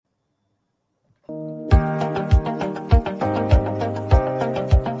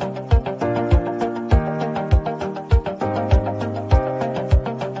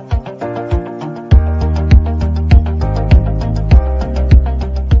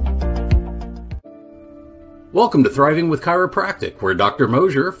Welcome to Thriving with Chiropractic, where Dr.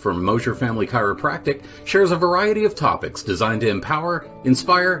 Mosier from Mosier Family Chiropractic shares a variety of topics designed to empower,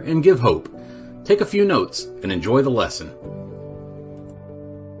 inspire, and give hope. Take a few notes and enjoy the lesson.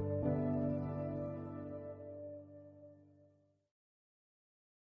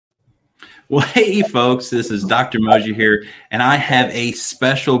 Well, hey, folks, this is Dr. Mosier here, and I have a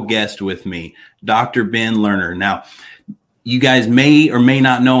special guest with me, Dr. Ben Lerner. Now, you guys may or may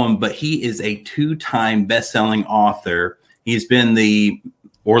not know him, but he is a two-time best-selling author. He's been the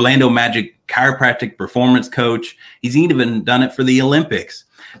Orlando Magic chiropractic performance coach. He's even done it for the Olympics.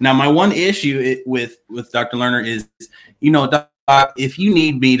 Now, my one issue with Dr. Lerner is, Doc, if you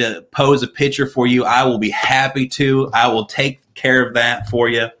need me to pose a picture for you, I will be happy to. I will take care of that for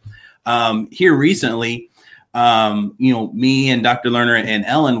you. Here recently, me and Dr. Lerner and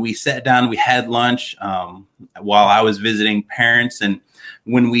Ellen, we sat down, we had lunch while I was visiting parents. And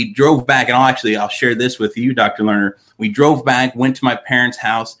when we drove back, and I'll share this with you, Dr. Lerner, we drove back, went to my parents'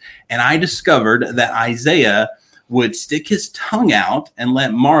 house, and I discovered that Isaiah would stick his tongue out and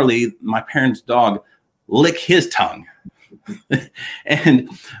let Marley, my parents' dog, lick his tongue. And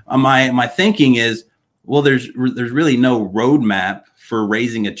my thinking is, well, there's really no roadmap for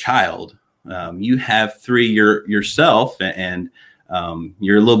raising a child. You have three yourself, and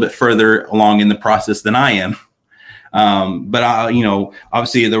you're a little bit further along in the process than I am. But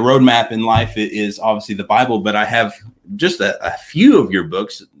obviously the roadmap in life is obviously the Bible, but I have just a few of your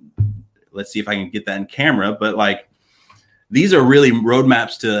books. Let's see if I can get that in camera, but these are really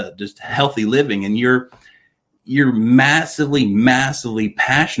roadmaps to just healthy living. And you're massively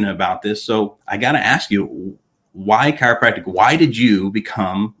passionate about this. So I got to ask you, why chiropractic? Why did you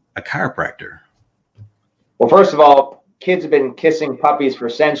become a chiropractor? Well, first of all, kids have been kissing puppies for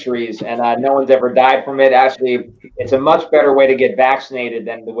centuries, and no one's ever died from it. Actually, it's a much better way to get vaccinated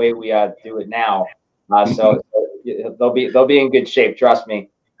than the way we do it now. So they'll be in good shape. Trust me.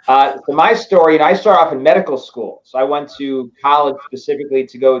 So my story, I started off in medical school. So I went to college specifically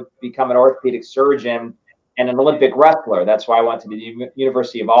to go become an orthopedic surgeon and an Olympic wrestler. That's why I went to the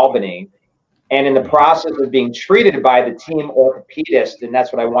University of Albany. And in the process of being treated by the team orthopedist, and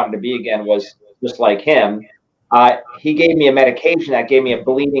that's what I wanted to be again, was just like him, he gave me a medication that gave me a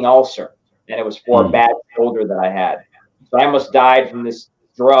bleeding ulcer, and it was for a bad shoulder that I had. So I almost died from this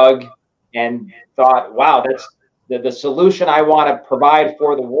drug and thought, wow, that's the solution I want to provide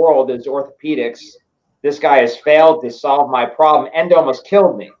for the world is orthopedics. This guy has failed to solve my problem and almost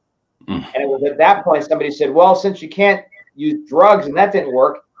killed me. And it was at that point somebody said, well, since you can't use drugs and that didn't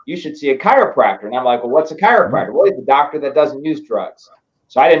work, you should see a chiropractor. And I'm like, well, what's a chiropractor? Well, he's a doctor that doesn't use drugs.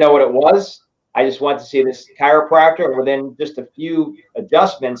 So I didn't know what it was. I just went to see this chiropractor. And within just a few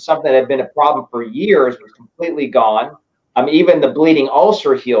adjustments, something that had been a problem for years was completely gone. Even the bleeding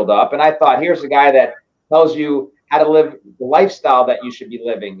ulcer healed up. And I thought, here's a guy that tells you how to live the lifestyle that you should be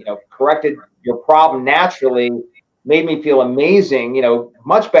living, corrected your problem naturally, made me feel amazing,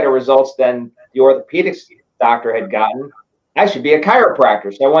 much better results than the orthopedics doctor had gotten. I should be a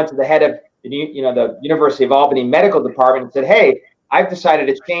chiropractor. So I went to the head of the University of Albany medical department and said, hey, I've decided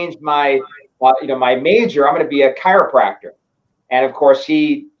to change my my major. I'm going to be a chiropractor. And of course,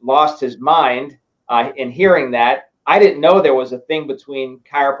 he lost his mind in hearing that. I didn't know there was a thing between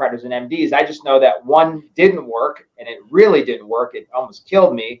chiropractors and MDs. I just know that one didn't work, and it really didn't work. It almost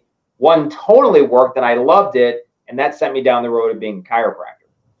killed me. One totally worked, and I loved it. And that sent me down the road of being a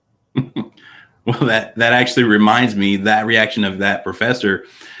chiropractor. Well, that actually reminds me, that reaction of that professor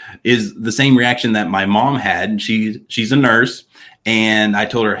is the same reaction that my mom had. She's a nurse, and I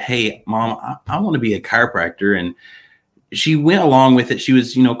told her, hey, Mom, I want to be a chiropractor. And she went along with it. She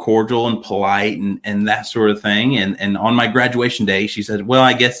was, cordial and polite and that sort of thing. And on my graduation day, she said, well,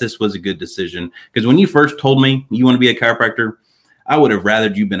 I guess this was a good decision. Because when you first told me you want to be a chiropractor, I would have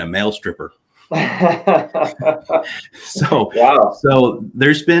rathered you been a male stripper. So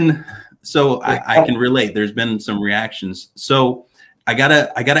there's been... So I can relate. There's been some reactions. So I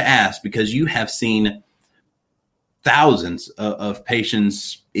gotta ask, because you have seen thousands of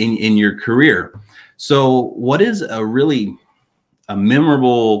patients in your career. So what is a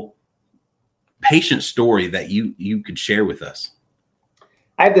memorable patient story that you could share with us?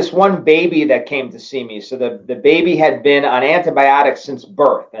 I had this one baby that came to see me. So the baby had been on antibiotics since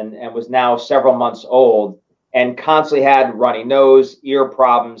birth and was now several months old and constantly had runny nose, ear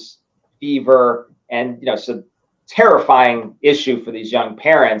problems, fever, and so terrifying issue for these young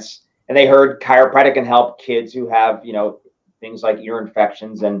parents. And they heard chiropractic can help kids who have things like ear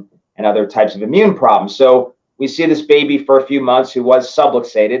infections and other types of immune problems. So we see this baby for a few months who was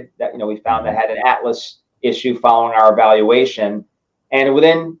subluxated, that we found that had an atlas issue following our evaluation, and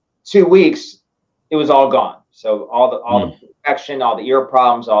within 2 weeks it was all gone. So all the infection, all the ear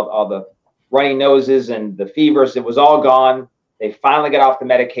problems, all the runny noses and the fevers, it was all gone. They finally got off the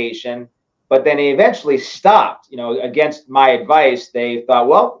medication, but then they eventually stopped. Against my advice, they thought,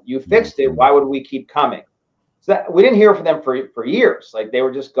 well, you fixed it. Why would we keep coming? So we didn't hear from them for years. Like, they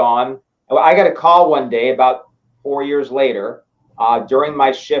were just gone. I got a call one day about 4 years later during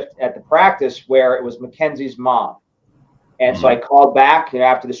my shift at the practice where it was Mackenzie's mom. And so I called back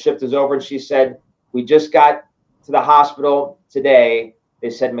after the shift was over, and she said, we just got to the hospital today. They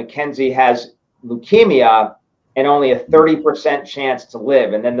said Mackenzie has leukemia and only a 30% chance to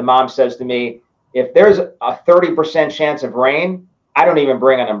live. And then the mom says to me, if there's a 30% chance of rain, I don't even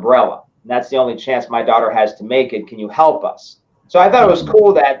bring an umbrella. And that's the only chance my daughter has to make it. Can you help us? So I thought it was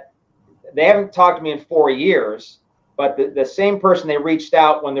cool that they haven't talked to me in 4 years, but the same person they reached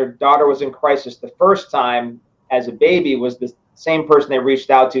out when their daughter was in crisis the first time as a baby was the same person they reached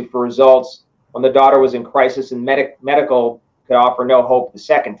out to for results when the daughter was in crisis and medical could offer no hope the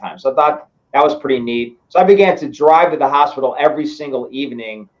second time. So I thought that was pretty neat. So I began to drive to the hospital every single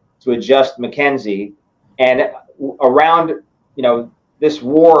evening to adjust Mackenzie. And around,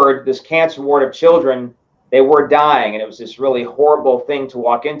 this cancer ward of children, they were dying. And it was this really horrible thing to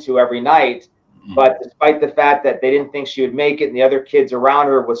walk into every night. But despite the fact that they didn't think she would make it and the other kids around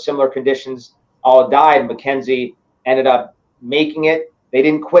her with similar conditions all died, Mackenzie ended up making it. They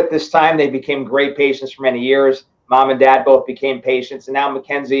didn't quit this time. They became great patients for many years. Mom and dad both became patients. And now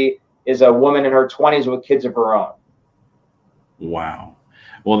Mackenzie is a woman in her 20s with kids of her own. Wow.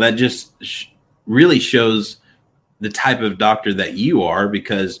 Well, that just really shows the type of doctor that you are,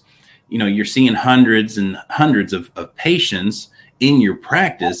 because, you're seeing hundreds and hundreds of patients in your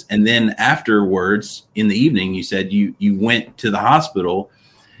practice. And then afterwards in the evening, you said you went to the hospital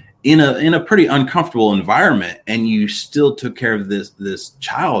in a pretty uncomfortable environment, and you still took care of this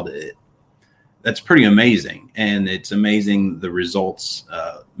child. That's pretty amazing. And it's amazing the results,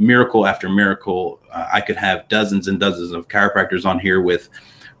 miracle after miracle. I could have dozens and dozens of chiropractors on here with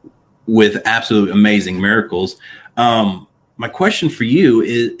absolute amazing miracles. My question for you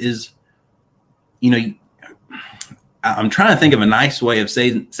is, I'm trying to think of a nice way of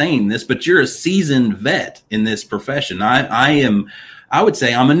saying this, but you're a seasoned vet in this profession. I would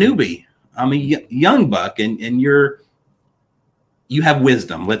say I'm a newbie. I'm a young buck, and you have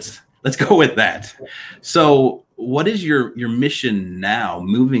wisdom. Let's go with that. So what is your mission now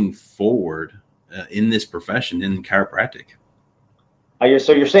moving forward in this profession, in chiropractic?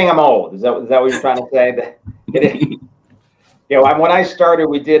 So you're saying I'm old. Is that what you're trying to say? When I started,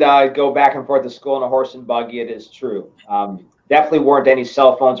 we did go back and forth to school in a horse and buggy. It is true. Definitely weren't any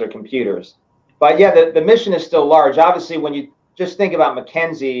cell phones or computers. But yeah, the mission is still large. Obviously, when you just think about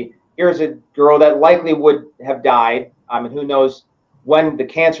Mackenzie, here's a girl that likely would have died. Who knows when the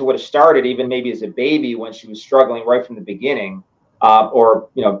cancer would have started, even maybe as a baby when she was struggling right from the beginning, or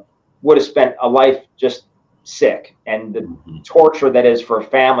would have spent a life just sick. And the torture that is for a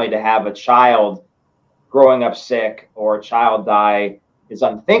family to have a child growing up sick or a child die is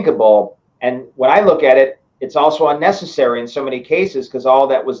unthinkable. And when I look at it, it's also unnecessary in so many cases, because all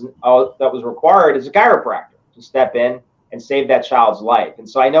that was required is a chiropractor to step in and save that child's life. And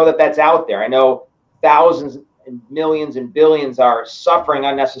so I know that that's out there. I know thousands and millions and billions are suffering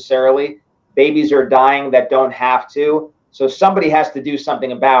unnecessarily. Babies are dying that don't have to. So somebody has to do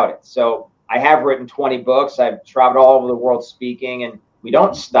something about it. So I have written 20 books. I've traveled all over the world speaking, and we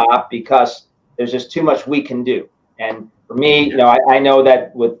don't stop because there's just too much we can do. And for me, I know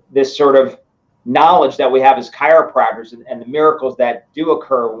that with this sort of knowledge that we have as chiropractors and the miracles that do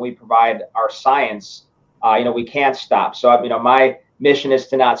occur when we provide our science, we can't stop. So, my mission is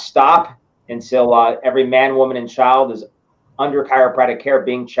to not stop until every man, woman, and child is under chiropractic care,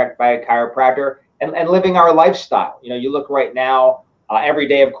 being checked by a chiropractor, and living our lifestyle. You look right now, every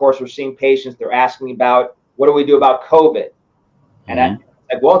day, of course, we're seeing patients. They're asking about, what do we do about COVID? And I'm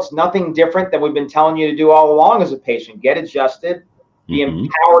like, well, it's nothing different than we've been telling you to do all along as a patient. Get adjusted, be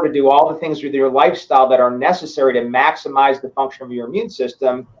empowered to do all the things with your lifestyle that are necessary to maximize the function of your immune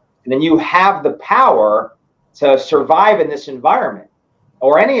system. And then you have the power to survive in this environment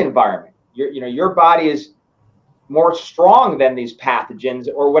or any environment. Your body is more strong than these pathogens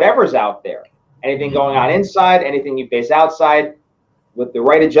or whatever's out there. Anything going on inside, anything you face outside, with the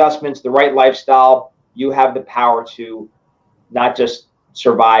right adjustments, the right lifestyle, you have the power to not just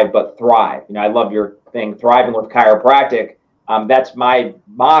survive, but thrive. I love your thing, thriving with chiropractic. That's my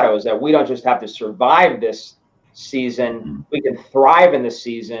motto, is that we don't just have to survive this season. We can thrive in this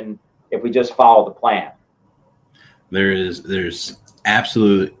season if we just follow the plan. There's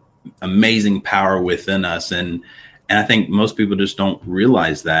absolute amazing power within us. And I think most people just don't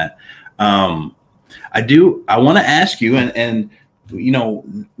realize that. I do. I want to ask you, and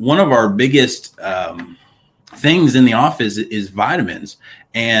one of our biggest things in the office is vitamins.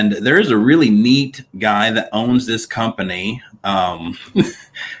 And there's a really neat guy that owns this company. And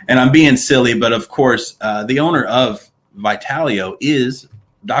I'm being silly, but of course, the owner of Vitalio is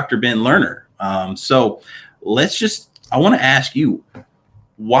Dr. Ben Lerner. So I want to ask you,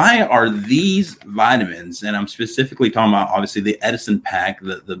 why are these vitamins, and I'm specifically talking about obviously the Edison Pack,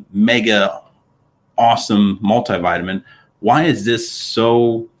 the mega awesome multivitamin, why is this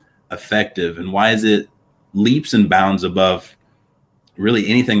so effective, and why is it leaps and bounds above really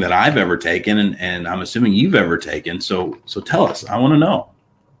anything that I've ever taken, and I'm assuming you've ever taken? So tell us. I want to know.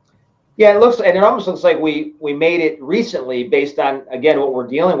 Yeah, it almost looks like we made it recently based on, again, what we're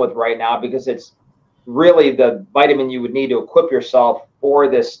dealing with right now, because it's really the vitamin you would need to equip yourself for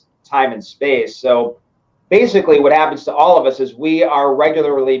this time and space. So basically what happens to all of us is we are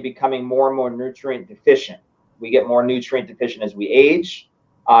regularly becoming more and more nutrient deficient. We get more nutrient deficient as we age.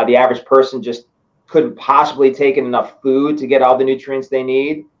 The average person just couldn't possibly take in enough food to get all the nutrients they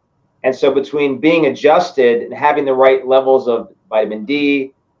need. And so between being adjusted and having the right levels of vitamin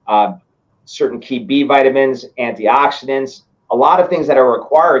D, certain key B vitamins, antioxidants, a lot of things that are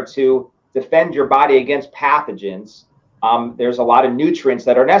required to defend your body against pathogens, there's a lot of nutrients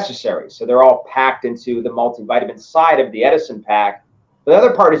that are necessary. So they're all packed into the multivitamin side of the Edison Pack. The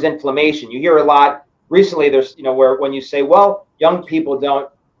other part is inflammation. You hear a lot recently, there's, where when you say, well, young people don't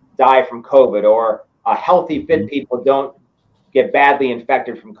die from COVID, or healthy, fit people don't get badly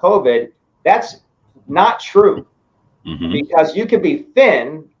infected from COVID, that's not true. Because you could be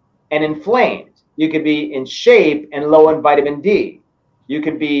thin and inflamed. You could be in shape and low in vitamin D. You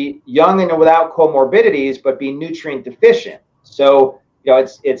could be young and without comorbidities, but be nutrient deficient. So,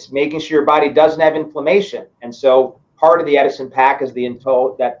 it's making sure your body doesn't have inflammation. And so part of the Edison Pack is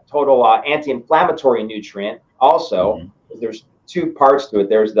that total anti-inflammatory nutrient. Also, there's two parts to it.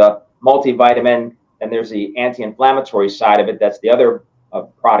 There's the multivitamin, and there's the anti-inflammatory side of it. That's the other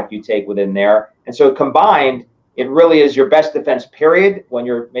product you take within there. And so combined, it really is your best defense period when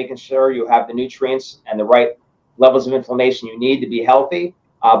you're making sure you have the nutrients and the right levels of inflammation you need to be healthy.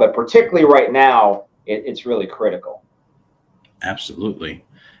 But particularly right now, it's really critical. Absolutely.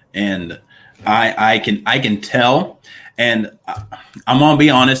 And I can tell, and I'm going to be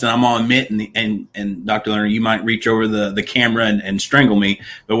honest, and I'm going to admit, and Dr. Lerner, you might reach over the camera and strangle me.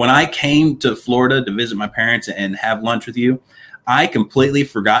 But when I came to Florida to visit my parents and have lunch with you, I completely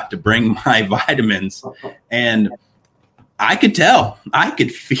forgot to bring my vitamins, and I could tell, I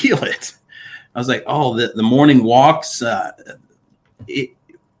could feel it. I was like, oh, the morning walks,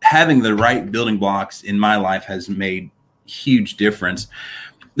 having the right building blocks in my life has made huge difference.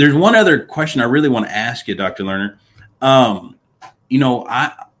 There's one other question I really want to ask you, Dr. Lerner.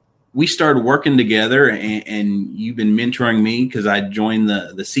 We started working together, and you've been mentoring me because I joined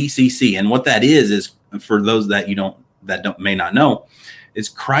the CCC, and what that is for those that may not know, is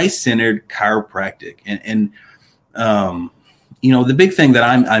Christ-centered chiropractic. And the big thing that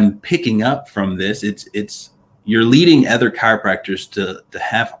I'm picking up from this, it's you're leading other chiropractors to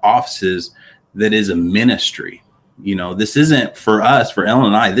have offices that is a ministry. This isn't for us, for Ellen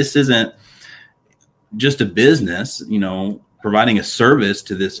and I, this isn't just a business, providing a service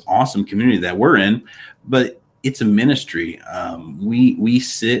to this awesome community that we're in, but it's a ministry. We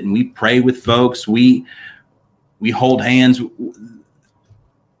sit and we pray with folks. We hold hands.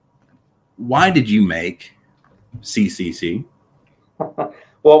 Why did you make CCC?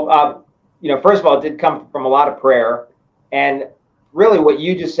 Well, first of all, it did come from a lot of prayer. And really what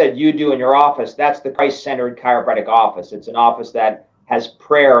you just said you do in your office, that's the Christ-centered chiropractic office. It's an office that has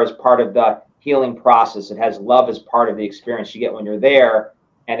prayer as part of the healing process. It has love as part of the experience you get when you're there.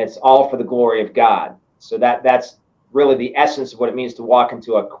 And it's all for the glory of God. So that's really the essence of what it means to walk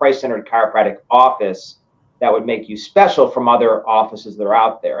into a Christ-centered chiropractic office that would make you special from other offices that are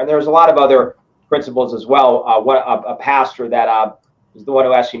out there. And there's a lot of other principles as well. A pastor that is the one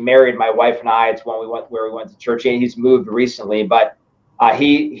who actually married my wife and I. It's when we went to church. He's moved recently, but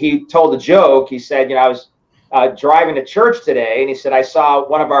he told a joke. He said, I was driving to church today, and he said, I saw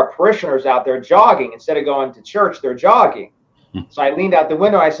one of our parishioners out there jogging. Instead of going to church, they're jogging. So I leaned out the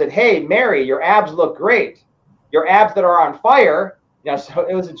window. And I said, hey, Mary, your abs look great. Your abs that are on fire. So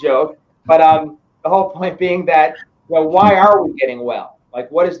it was a joke. But the whole point being that, why are we getting well? Like,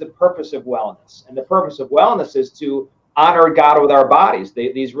 what is the purpose of wellness? And the purpose of wellness is to honor God with our bodies.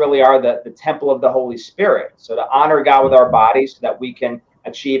 These really are the temple of the Holy Spirit. So to honor God with our bodies so that we can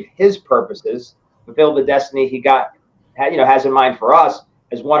achieve his purposes, fulfill the destiny he has in mind for us.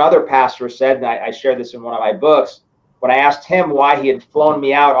 As one other pastor said, and I shared this in one of my books, when I asked him why he had flown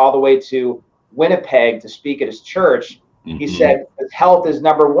me out all the way to Winnipeg to speak at his church. He said, health is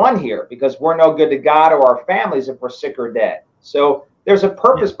number one here because we're no good to God or our families if we're sick or dead. So there's a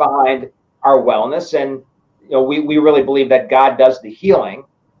purpose behind our wellness. And, we really believe that God does the healing,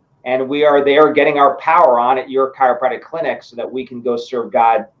 and we are there getting our power on at your chiropractic clinic so that we can go serve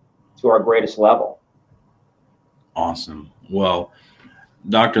God to our greatest level. Awesome. Well,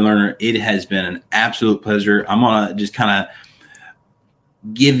 Dr. Lerner, it has been an absolute pleasure. I'm going to just kind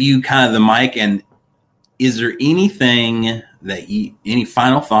of give you kind of the mic. And is there anything that any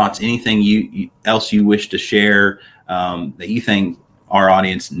final thoughts, anything else you wish to share that you think our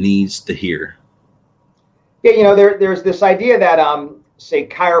audience needs to hear? Yeah, there's this idea that, say,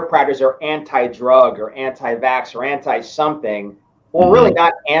 chiropractors are anti-drug or anti-vax or anti-something. We're really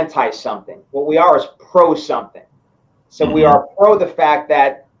not anti-something. What we are is pro-something. So we are pro the fact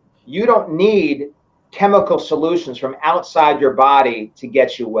that you don't need chemical solutions from outside your body to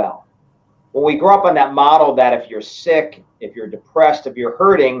get you well. When we grow up on that model that if you're sick, if you're depressed, if you're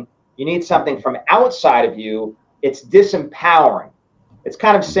hurting, you need something from outside of you, it's disempowering. It's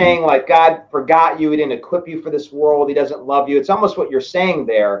kind of saying like God forgot you, he didn't equip you for this world, he doesn't love you. It's almost what you're saying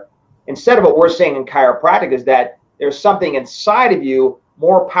there. Instead of what we're saying in chiropractic is that there's something inside of you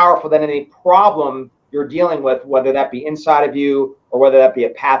more powerful than any problem you're dealing with, whether that be inside of you or whether that be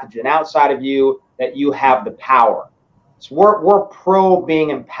a pathogen outside of you, that you have the power. So we're pro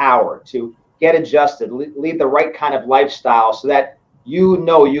being empowered to get adjusted, lead the right kind of lifestyle so that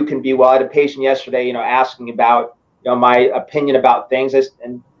you can be well. I had a patient yesterday, asking about my opinion about things,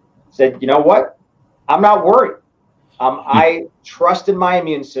 and said, you know what? I'm not worried. I trust in my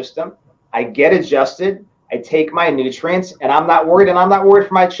immune system. I get adjusted. I take my nutrients, and I'm not worried. And I'm not worried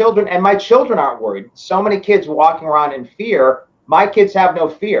for my children, and my children aren't worried. So many kids walking around in fear. My kids have no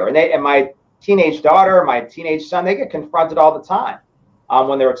fear, and my teenage daughter, my teenage son, they get confronted all the time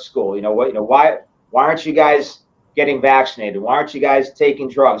when they're at school. Why aren't you guys getting vaccinated? Why aren't you guys taking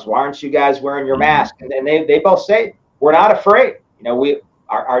drugs? Why aren't you guys wearing your mask? And they both say, we're not afraid.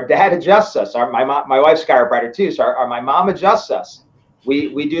 Our dad adjusts us. My wife's chiropractor too. So my mom adjusts us.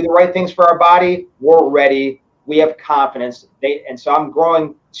 We do the right things for our body. We're ready. We have confidence. And so I'm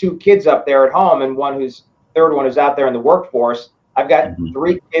growing 2 kids up there at home, and third one who's out there in the workforce. I've got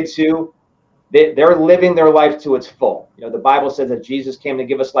 3 kids who they're living their life to its full. The Bible says that Jesus came to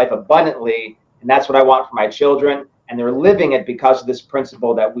give us life abundantly, and that's what I want for my children. And they're living it because of this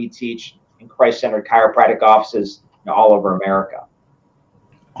principle that we teach in Christ-centered chiropractic offices all over America.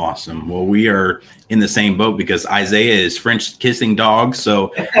 Awesome. Well, we are in the same boat because Isaiah is French kissing dogs,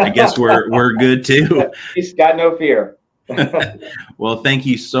 so I guess we're good too. He's got no fear. Well, thank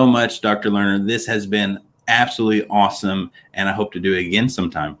you so much, Dr. Lerner. This has been absolutely awesome, and I hope to do it again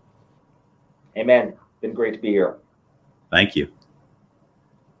sometime. Amen. Been great to be here. Thank you.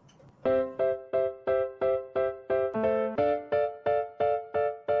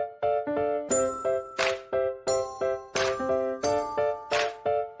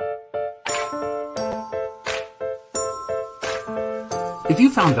 If you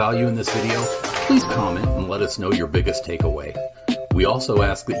found value in this video, please comment and let us know your biggest takeaway. We also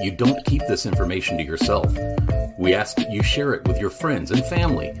ask that you don't keep this information to yourself. We ask that you share it with your friends and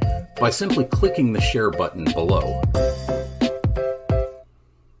family by simply clicking the share button below.